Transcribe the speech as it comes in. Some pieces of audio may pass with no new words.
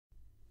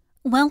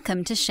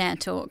Welcome to Share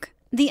Talk,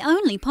 the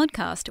only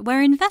podcast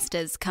where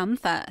investors come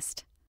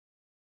first.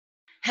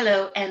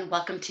 Hello and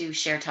welcome to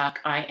Share Talk.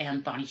 I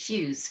am Bonnie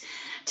Hughes.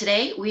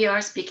 Today we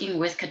are speaking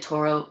with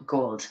Katoro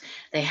Gold.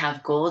 They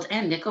have gold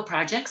and nickel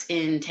projects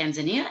in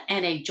Tanzania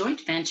and a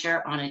joint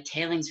venture on a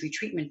tailings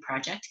retreatment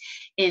project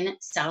in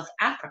South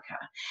Africa.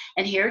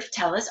 And here to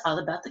tell us all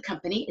about the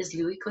company is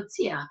Louis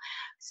Coetzee,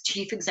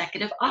 Chief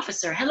Executive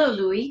Officer. Hello,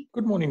 Louis.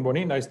 Good morning,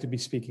 Bonnie. Nice to be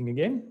speaking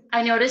again.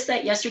 I noticed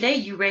that yesterday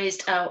you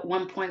raised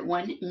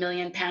 1.1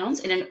 million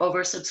pounds in an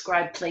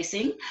oversubscribed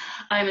placing.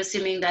 I'm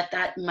assuming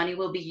that money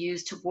will be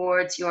used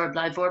towards your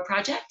Blyvoor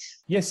project?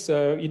 Yes,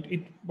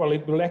 it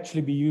will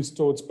actually be used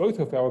towards both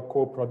of our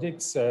core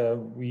projects.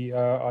 We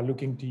are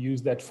looking to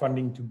use that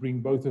funding to bring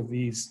both of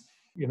these,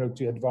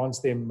 to advance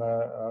them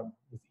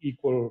with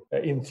equal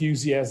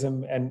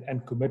enthusiasm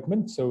and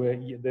commitment. So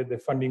the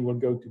funding will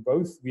go to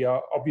both. We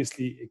are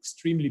obviously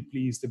extremely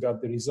pleased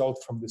about the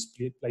result from this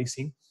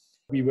placing.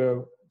 We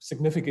were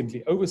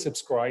significantly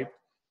oversubscribed,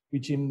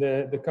 which in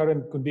the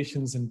current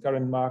conditions and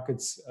current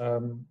markets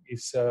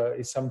is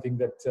something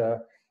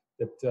that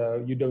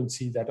you don't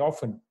see that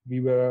often.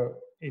 We were,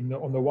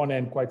 on the one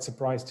hand, quite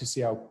surprised to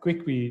see how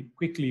quickly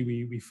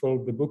we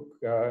filled the book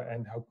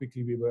and how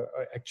quickly we were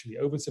actually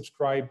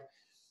oversubscribed.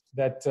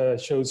 That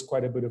shows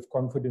quite a bit of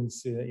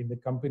confidence in the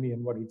company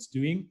and what it's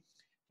doing.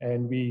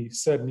 And we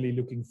certainly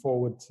looking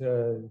forward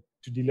to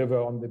deliver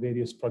on the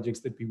various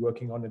projects that we're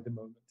working on at the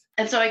moment.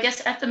 And so I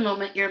guess at the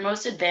moment, your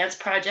most advanced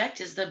project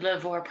is the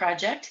Blyvoor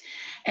project,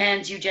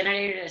 and you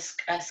generated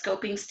a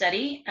scoping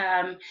study.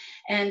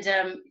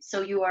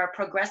 So you are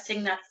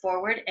progressing that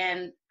forward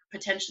and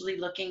potentially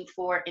looking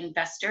for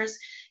investors.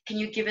 Can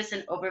you give us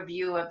an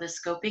overview of the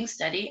scoping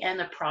study and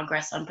the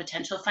progress on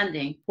potential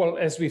funding? Well,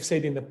 as we've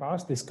said in the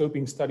past, the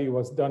scoping study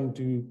was done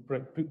to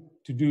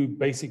do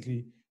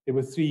basically, there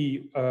were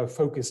three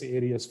focus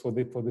areas for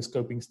the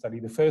scoping study.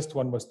 The first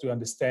one was to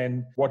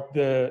understand what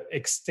the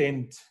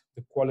extent,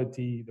 the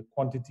quality, the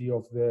quantity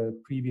of the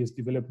previous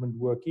development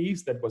work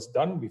is that was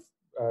done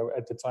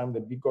at the time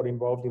that we got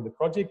involved in the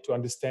project, to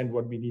understand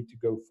what we need to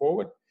go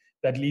forward.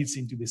 That leads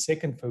into the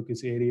second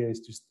focus area,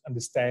 is to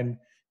understand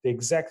the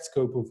exact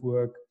scope of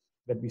work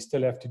that we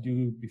still have to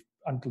do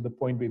until the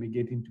point where we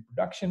get into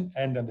production,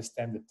 and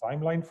understand the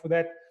timeline for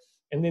that.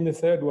 And then the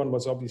third one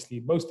was obviously,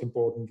 most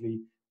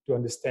importantly, to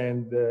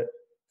understand the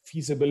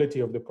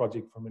feasibility of the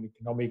project from an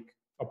economic,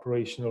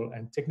 operational,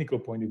 and technical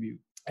point of view.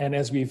 And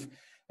as we've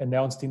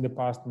announced in the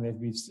past,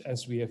 and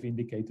as we have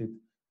indicated,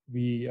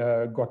 we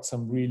got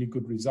some really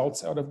good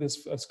results out of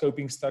this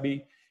scoping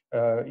study.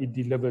 It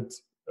delivered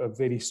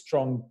very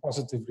strong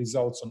positive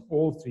results on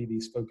all three of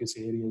these focus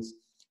areas.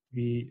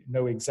 We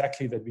know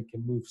exactly that we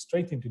can move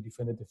straight into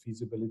definitive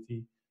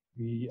feasibility.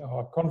 We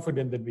are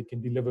confident that we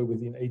can deliver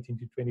within 18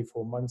 to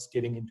 24 months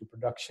getting into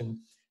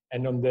production.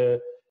 And on the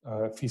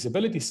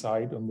feasibility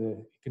side, on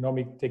the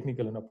economic,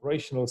 technical, and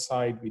operational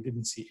side, we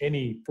didn't see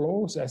any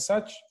flaws as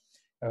such.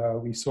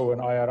 We saw an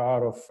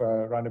IRR of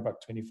around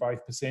about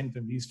 25%,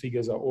 and these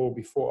figures are all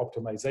before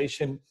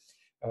optimization.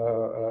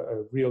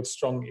 A real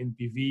strong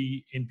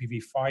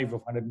NPV5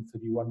 of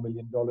 $131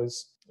 million.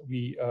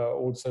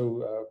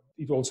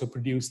 It also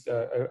produced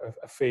a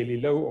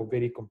fairly low or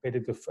very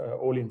competitive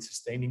all-in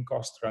sustaining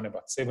cost, around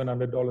about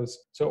 $700.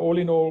 So all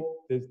in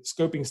all, the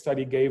scoping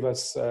study gave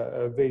us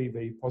a very,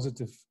 very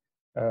positive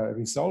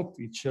result.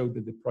 It showed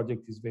that the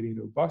project is very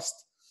robust,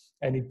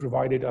 and it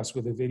provided us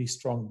with a very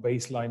strong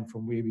baseline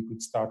from where we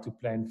could start to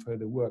plan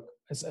further work.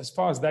 As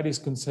far as that is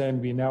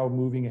concerned, we're now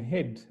moving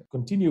ahead,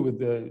 continue with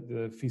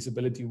the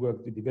feasibility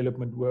work, the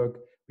development work.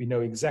 We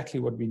know exactly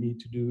what we need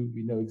to do.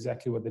 We know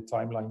exactly what the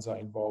timelines are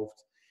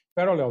involved.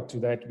 Parallel to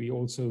that, we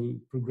also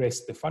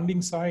progressed the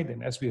funding side.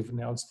 And as we have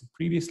announced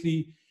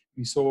previously,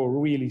 we saw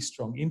really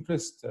strong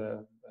interest.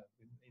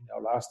 In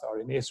our last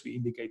RNS, we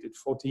indicated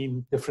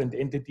 14 different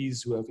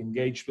entities who have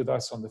engaged with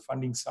us on the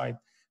funding side.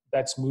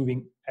 That's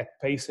moving at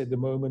pace at the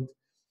moment.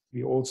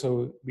 We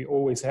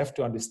always have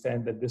to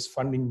understand that this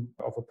funding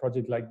of a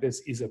project like this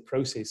is a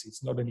process.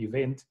 It's not an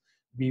event.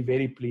 We're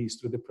very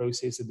pleased with the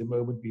process at the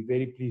moment. We're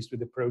very pleased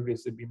with the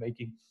progress that we're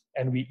making.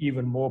 And we're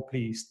even more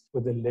pleased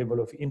with the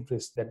level of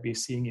interest that we're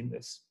seeing in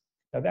this.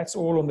 Now, that's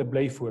all on the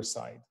Blyvoor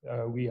side.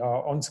 We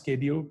are on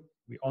schedule.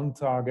 We're on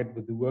target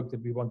with the work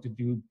that we want to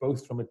do,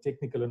 both from a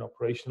technical and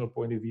operational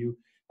point of view,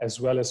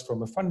 as well as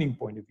from a funding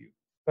point of view.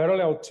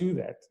 Parallel to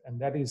that, and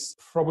that is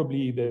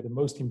probably the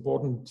most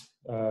important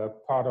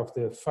part of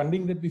the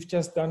funding that we've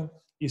just done,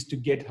 is to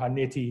get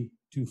Haneti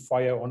to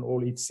fire on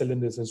all its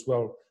cylinders as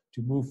well,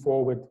 to move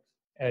forward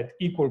at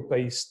equal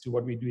pace to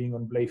what we're doing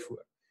on Blyvoor.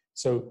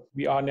 So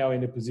we are now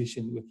in a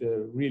position with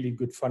a really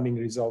good funding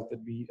result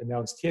that we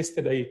announced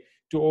yesterday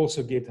to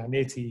also get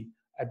Haneti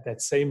at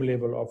that same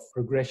level of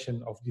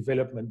progression of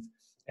development.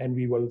 And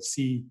we will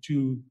see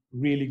two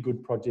really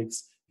good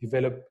projects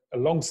develop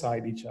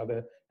alongside each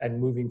other and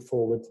moving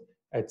forward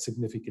at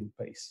significant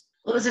pace.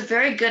 Well, it was a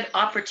very good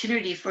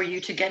opportunity for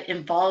you to get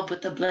involved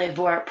with the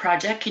Blyvoor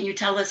project. Can you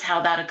tell us how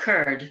that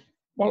occurred?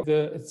 Well,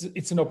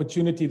 it's an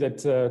opportunity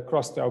that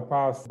crossed our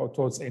path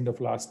towards the end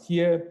of last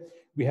year.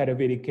 We had a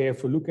very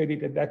careful look at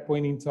it at that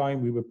point in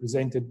time. We were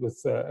presented with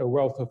a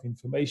wealth of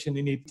information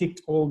in it,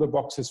 ticked all the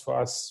boxes for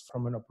us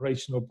from an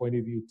operational point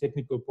of view,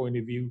 technical point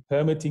of view,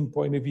 permitting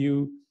point of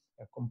view,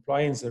 a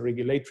compliance, a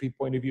regulatory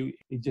point of view.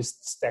 It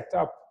just stacked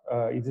up.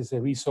 It is a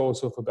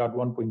resource of about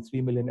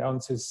 1.3 million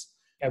ounces,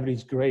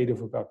 average grade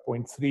of about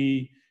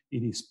 0.3.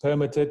 It is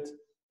permitted.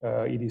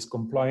 It is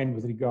compliant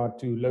with regard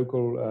to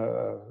local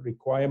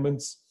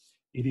requirements.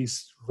 It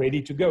is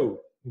ready to go.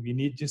 We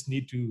just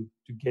need to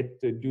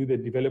do the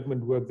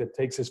development work that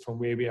takes us from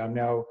where we are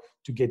now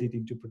to get it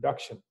into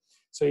production.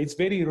 So it's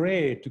very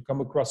rare to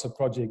come across a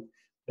project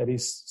that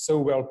is so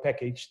well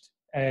packaged.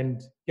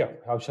 And yeah,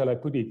 how shall I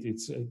put it?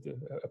 It's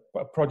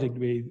a project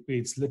where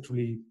it's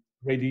literally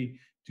ready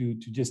to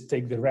just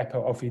take the wrapper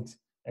off it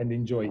and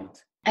enjoy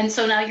it. And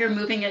so now you're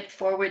moving it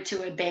forward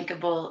to a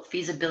bankable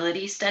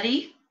feasibility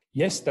study?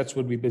 Yes, that's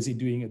what we're busy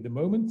doing at the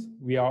moment.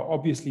 We are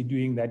obviously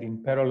doing that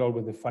in parallel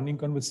with the funding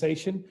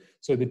conversation.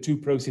 So the two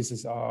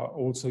processes are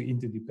also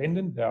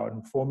interdependent. They are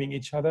informing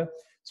each other.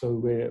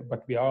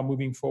 But we are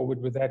moving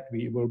forward with that.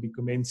 We will be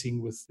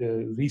commencing with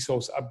the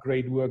resource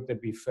upgrade work that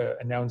we've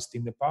announced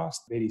in the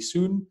past very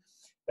soon.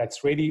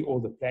 That's ready. All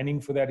the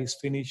planning for that is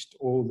finished.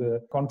 All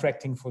the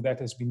contracting for that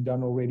has been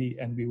done already,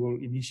 and we will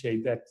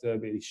initiate that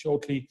very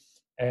shortly.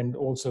 And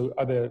also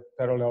other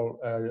parallel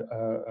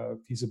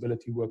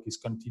feasibility work is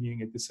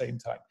continuing at the same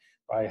time.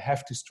 I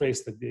have to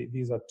stress that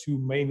these are two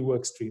main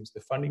work streams,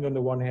 the funding on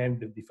the one hand,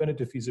 the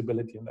definitive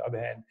feasibility on the other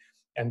hand,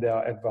 and they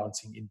are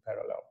advancing in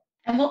parallel.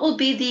 And what will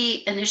be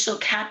the initial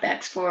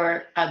CapEx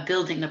for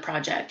building the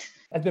project?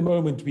 At the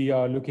moment, we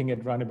are looking at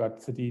around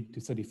about $30 to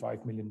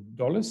 $35 million,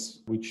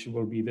 which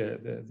will be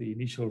the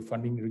initial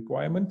funding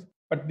requirement.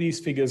 But these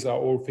figures are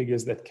all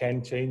figures that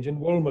can change and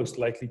will most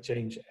likely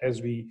change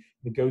as we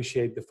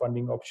negotiate the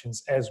funding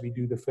options, as we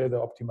do the further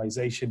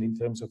optimization in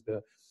terms of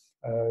the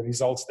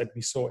results that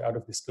we saw out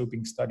of the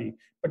scoping study.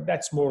 But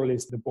that's more or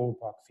less the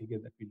ballpark figure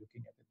that we're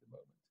looking at the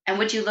moment. And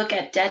would you look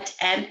at debt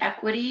and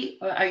equity,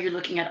 or are you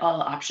looking at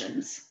all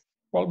options?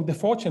 Well, the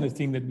fortunate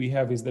thing that we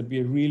have is that we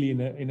are really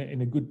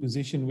in a good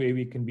position where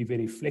we can be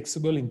very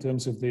flexible in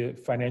terms of the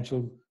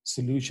financial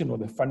solution or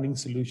the funding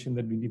solution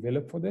that we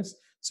develop for this.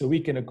 So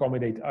we can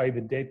accommodate either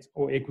debt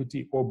or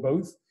equity or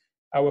both.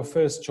 Our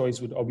first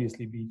choice would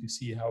obviously be to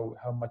see how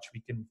much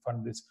we can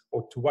fund this,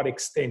 or to what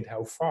extent,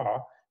 how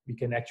far we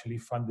can actually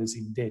fund this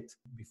in debt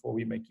before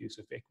we make use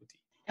of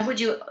equity. And would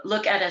you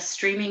look at a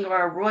streaming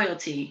or a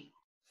royalty?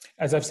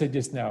 As I've said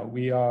just now,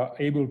 we are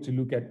able to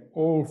look at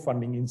all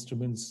funding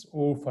instruments,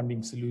 all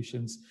funding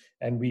solutions,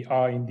 and we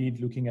are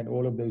indeed looking at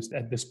all of those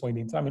at this point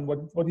in time. And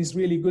what is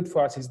really good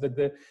for us is that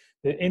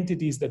the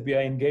entities that we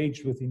are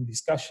engaged with in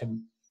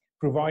discussion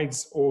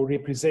provides or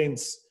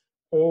represents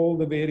all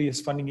the various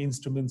funding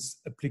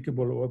instruments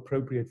applicable or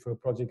appropriate for a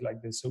project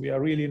like this. So we are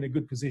really in a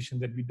good position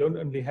that we don't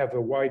only have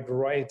a wide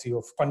variety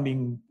of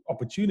funding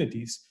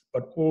opportunities,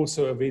 but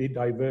also a very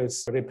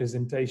diverse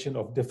representation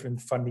of different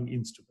funding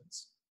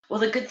instruments. Well,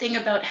 the good thing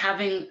about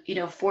having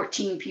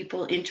 14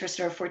 people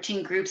interested or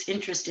 14 groups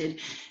interested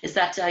is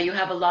that you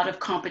have a lot of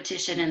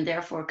competition and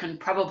therefore can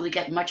probably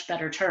get much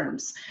better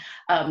terms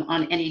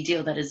on any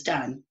deal that is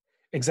done.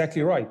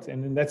 Exactly right.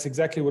 And that's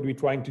exactly what we're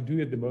trying to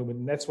do at the moment.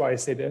 And that's why I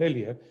said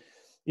earlier,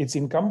 it's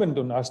incumbent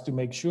on us to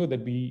make sure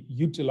that we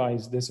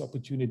utilize this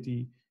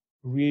opportunity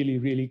really,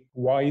 really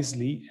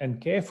wisely and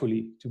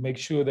carefully to make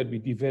sure that we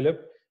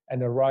develop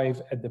and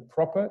arrive at the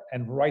proper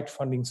and right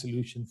funding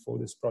solution for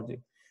this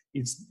project.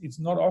 It's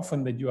not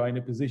often that you are in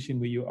a position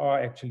where you are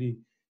actually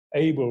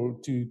able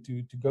to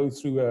go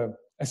through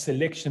a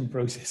selection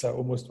process, I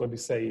almost want to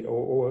say,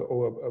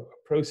 or a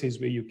process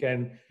where you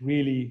can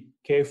really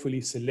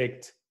carefully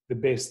select the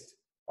best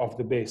of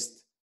the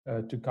best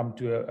to come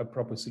to a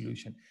proper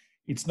solution.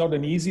 It's not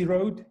an easy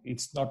road.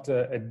 It's not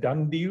a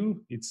done deal.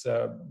 It's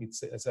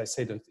as I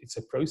said, it's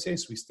a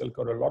process. We still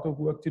got a lot of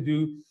work to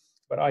do,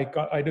 but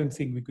I don't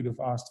think we could have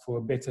asked for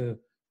a better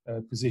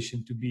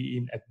position to be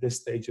in at this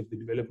stage of the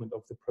development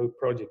of the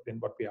project than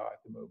what we are at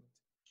the moment.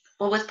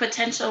 Well, with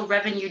potential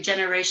revenue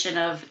generation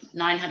of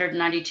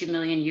 $992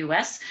 million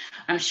US,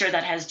 I'm sure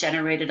that has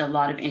generated a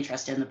lot of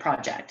interest in the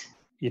project.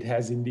 It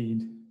has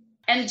indeed.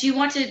 And do you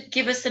want to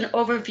give us an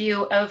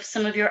overview of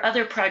some of your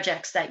other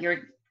projects that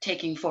you're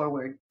taking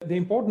forward? The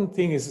important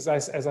thing is,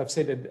 as I've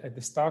said at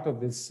the start of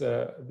this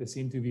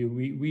interview,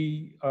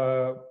 we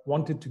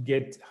wanted to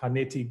get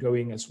Haneti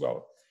going as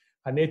well.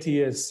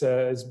 Haneti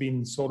has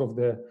been sort of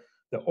the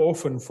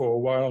orphan for a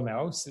while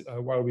now,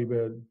 while we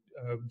were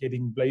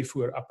getting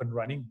Blyvoor up and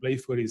running.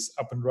 Blyvoor is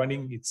up and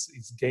running.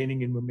 It's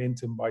gaining in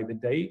momentum by the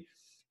day.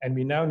 And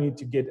we now need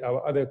to get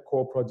our other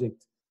core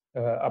project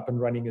up and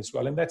running as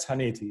well. And that's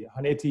Haneti.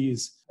 Haneti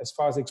is, as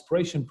far as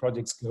exploration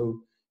projects go,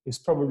 is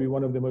probably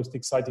one of the most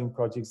exciting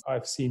projects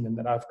I've seen and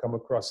that I've come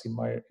across in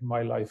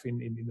my life in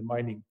the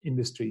mining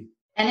industry.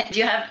 And do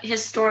you have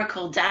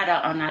historical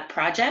data on that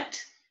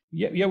project?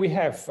 Yeah, we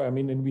have. I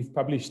mean, and we've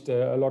published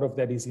a lot of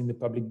that is in the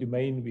public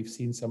domain. We've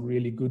seen some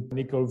really good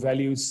nickel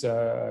values,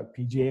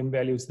 PGM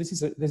values. This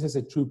is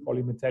a true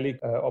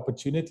polymetallic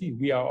opportunity.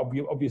 We are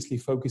obviously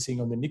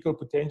focusing on the nickel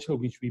potential,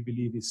 which we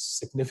believe is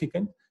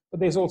significant. But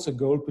there's also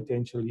gold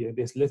potential here.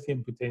 There's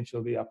lithium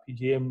potential. There are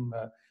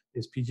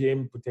there's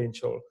PGM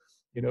potential.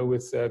 You know,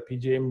 with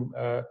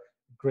PGM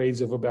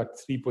grades of about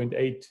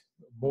 3.8,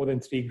 more than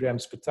 3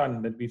 grams per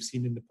ton that we've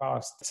seen in the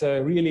past. It's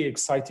a really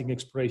exciting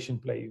exploration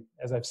play.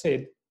 As I've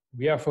said,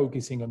 we are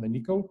focusing on the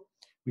nickel.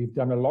 We've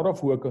done a lot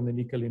of work on the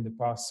nickel in the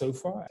past so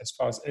far. As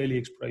far as early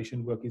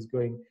exploration work is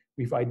going,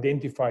 we've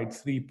identified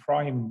 3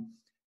 prime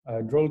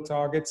drill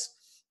targets.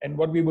 And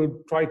what we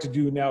will try to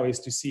do now is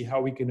to see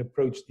how we can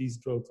approach these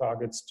drill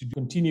targets to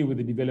continue with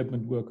the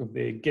development work of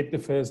there, get the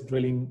first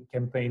drilling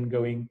campaign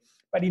going.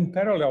 But in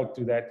parallel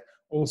to that,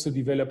 also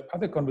develop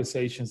other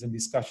conversations and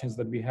discussions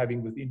that we're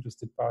having with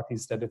interested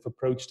parties that have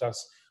approached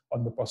us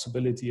on the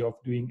possibility of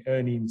doing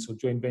earnings or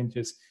joint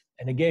ventures.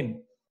 And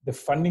again, the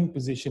funding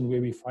position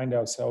where we find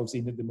ourselves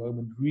in at the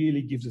moment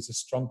really gives us a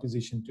strong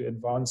position to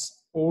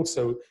advance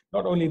also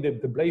not only the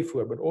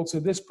Blyvoor, but also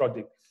this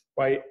project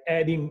by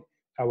adding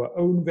our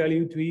own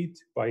value to it,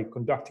 by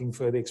conducting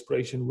further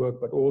exploration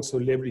work, but also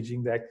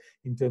leveraging that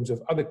in terms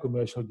of other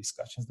commercial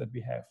discussions that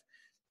we have.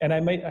 And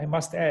I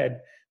must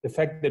add the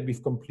fact that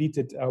we've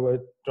completed our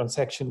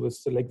transaction with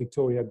Lake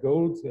Victoria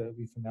Gold.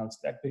 We've announced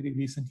that very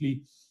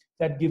recently.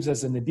 That gives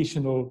us an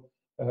additional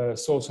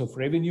source of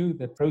revenue.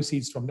 The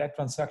proceeds from that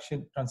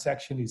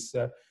transaction is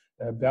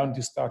bound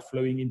to start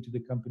flowing into the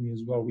company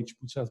as well, which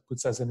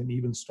puts us in an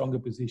even stronger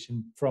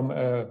position from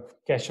a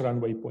cash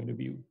runway point of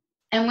view.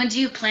 And when do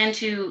you plan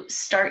to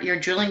start your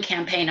drilling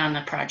campaign on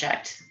the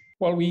project?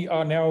 Well, we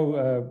are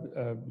now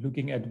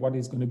looking at what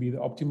is going to be the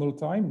optimal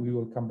time. We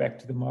will come back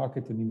to the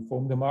market and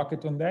inform the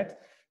market on that.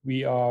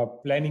 We are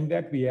planning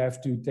that. We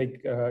have to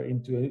take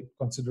into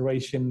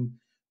consideration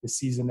the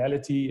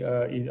seasonality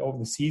of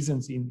the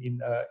seasons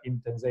in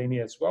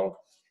Tanzania as well.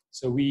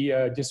 So we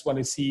just want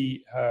to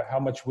see how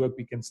much work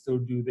we can still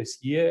do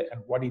this year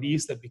and what it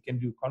is that we can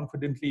do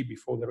confidently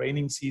before the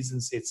raining season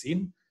sets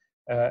in.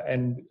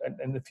 And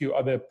a few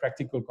other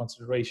practical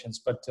considerations.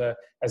 But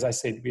as I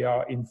said, we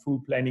are in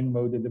full planning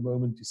mode at the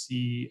moment to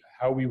see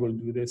how we will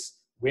do this,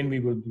 when we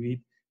will do it,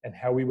 and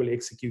how we will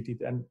execute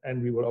it.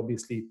 And we will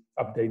obviously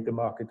update the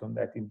market on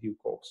that in due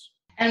course.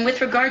 And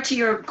with regard to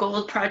your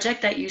gold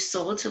project that you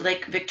sold to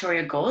Lake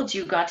Victoria Gold,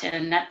 you got a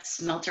net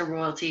smelter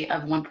royalty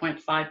of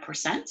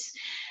 1.5%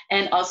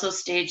 and also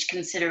stage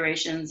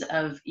considerations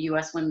of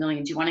US $1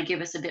 million. Do you want to give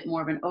us a bit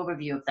more of an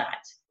overview of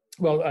that?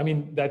 Well, I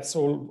mean, that's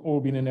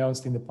all been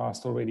announced in the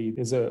past already.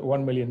 There's a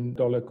 $1 million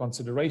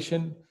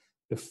consideration.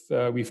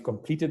 We've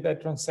completed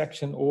that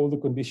transaction. All the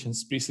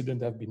conditions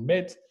precedent have been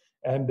met,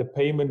 and the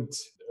payment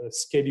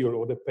schedule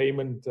or the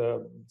payment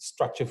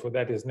structure for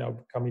that has now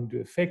come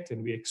into effect,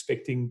 and we're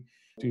expecting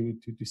to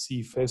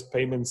see first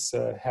payments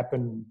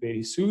happen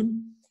very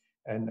soon.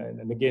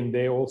 And again,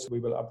 there also we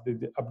will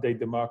update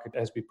the market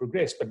as we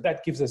progress. But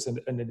that gives us an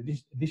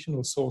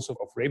additional source of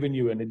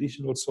revenue, an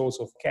additional source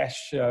of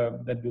cash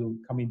that will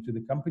come into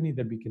the company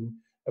that we can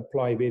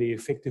apply very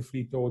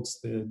effectively towards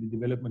the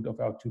development of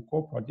our 2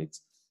 core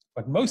projects.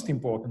 But most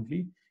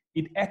importantly,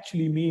 it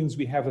actually means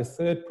we have a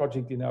third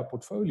project in our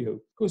portfolio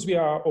because we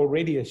are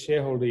already a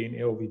shareholder in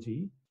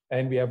LVG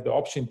and we have the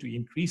option to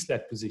increase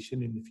that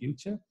position in the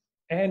future.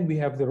 And we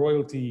have the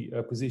royalty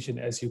position,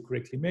 as you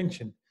correctly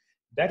mentioned.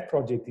 That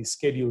project is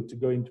scheduled to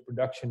go into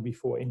production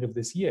before end of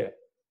this year.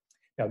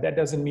 Now, that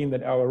doesn't mean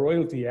that our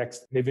royalty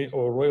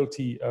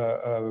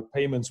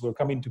payments will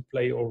come into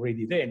play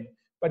already then,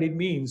 but it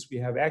means we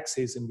have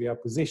access and we are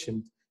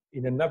positioned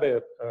in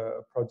another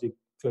project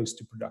close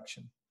to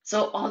production.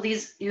 So all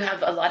these, you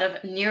have a lot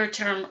of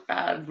near-term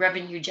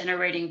revenue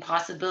generating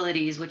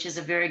possibilities, which is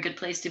a very good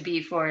place to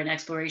be for an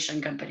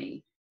exploration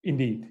company.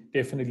 Indeed,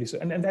 definitely so.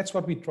 And that's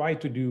what we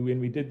tried to do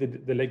when we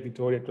did the Lake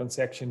Victoria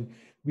transaction.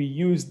 We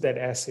used that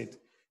asset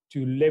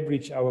to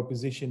leverage our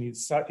position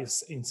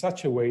in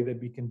such a way that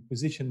we can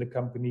position the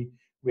company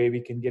where we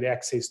can get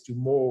access to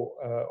more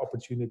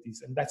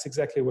opportunities. And that's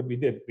exactly what we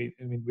did.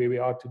 Where we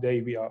are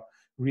today, we are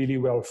really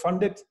well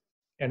funded,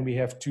 and we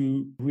have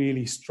 2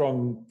 really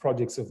strong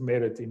projects of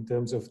merit in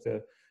terms of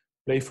the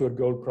Blyvoor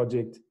Gold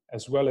Project,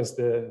 as well as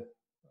the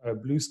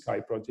Blue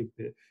Sky Project,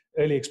 the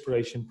early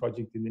exploration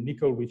project in the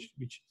nickel, which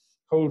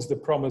holds the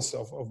promise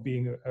of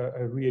being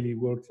a really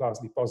world-class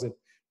deposit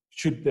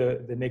should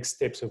the next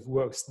steps of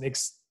work,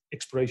 next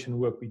exploration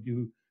work we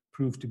do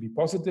prove to be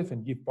positive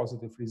and give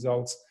positive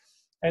results.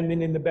 And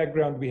then in the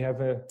background, we have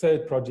a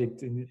third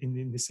project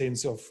in the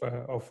sense of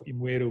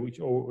Imweru,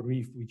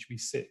 which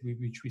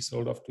we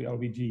sold off to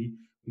LVG,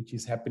 which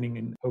is happening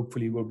and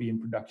hopefully will be in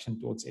production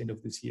towards the end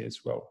of this year as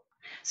well.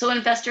 So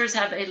investors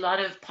have a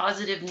lot of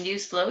positive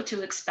news flow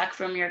to expect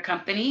from your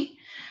company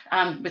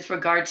with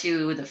regard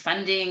to the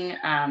funding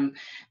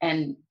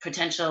and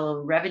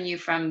potential revenue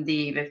from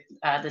the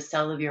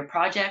sale of your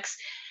projects.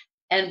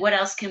 And what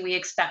else can we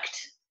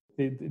expect?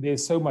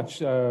 There's so much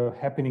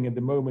happening at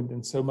the moment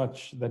and so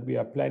much that we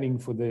are planning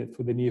for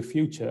the near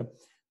future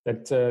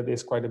that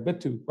there's quite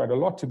a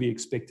lot to be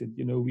expected.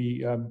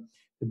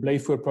 The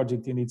Blyvoor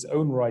project in its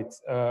own right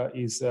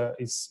is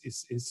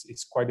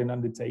quite an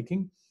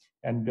undertaking,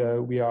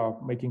 and we are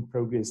making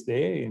progress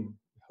there and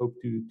hope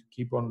to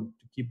keep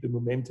the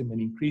momentum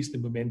and increase the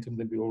momentum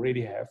that we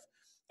already have.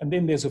 And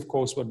then there's, of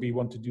course, what we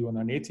want to do on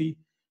Haneti.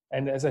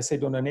 And as I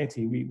said, on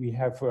Haneti, we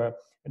have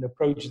an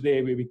approach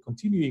there where we're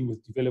continuing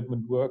with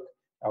development work,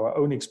 our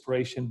own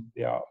exploration.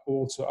 There are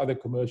also other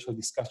commercial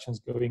discussions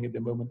going at the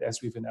moment,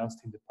 as we've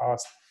announced in the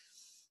past.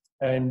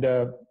 And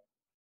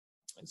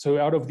so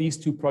out of these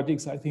two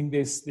projects, I think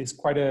there's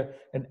quite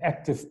an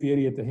active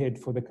period ahead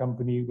for the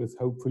company, with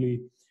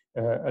hopefully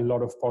a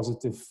lot of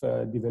positive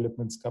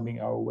developments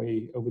coming our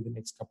way over the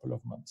next couple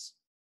of months.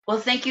 Well,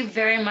 thank you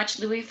very much,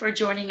 Louis, for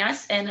joining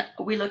us. And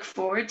we look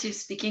forward to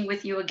speaking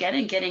with you again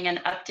and getting an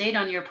update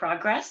on your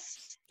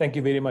progress. Thank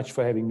you very much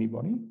for having me,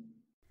 Bonnie.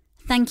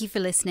 Thank you for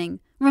listening.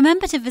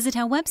 Remember to visit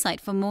our website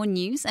for more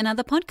news and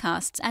other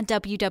podcasts at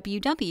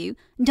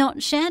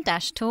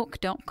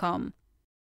www.share-talk.com.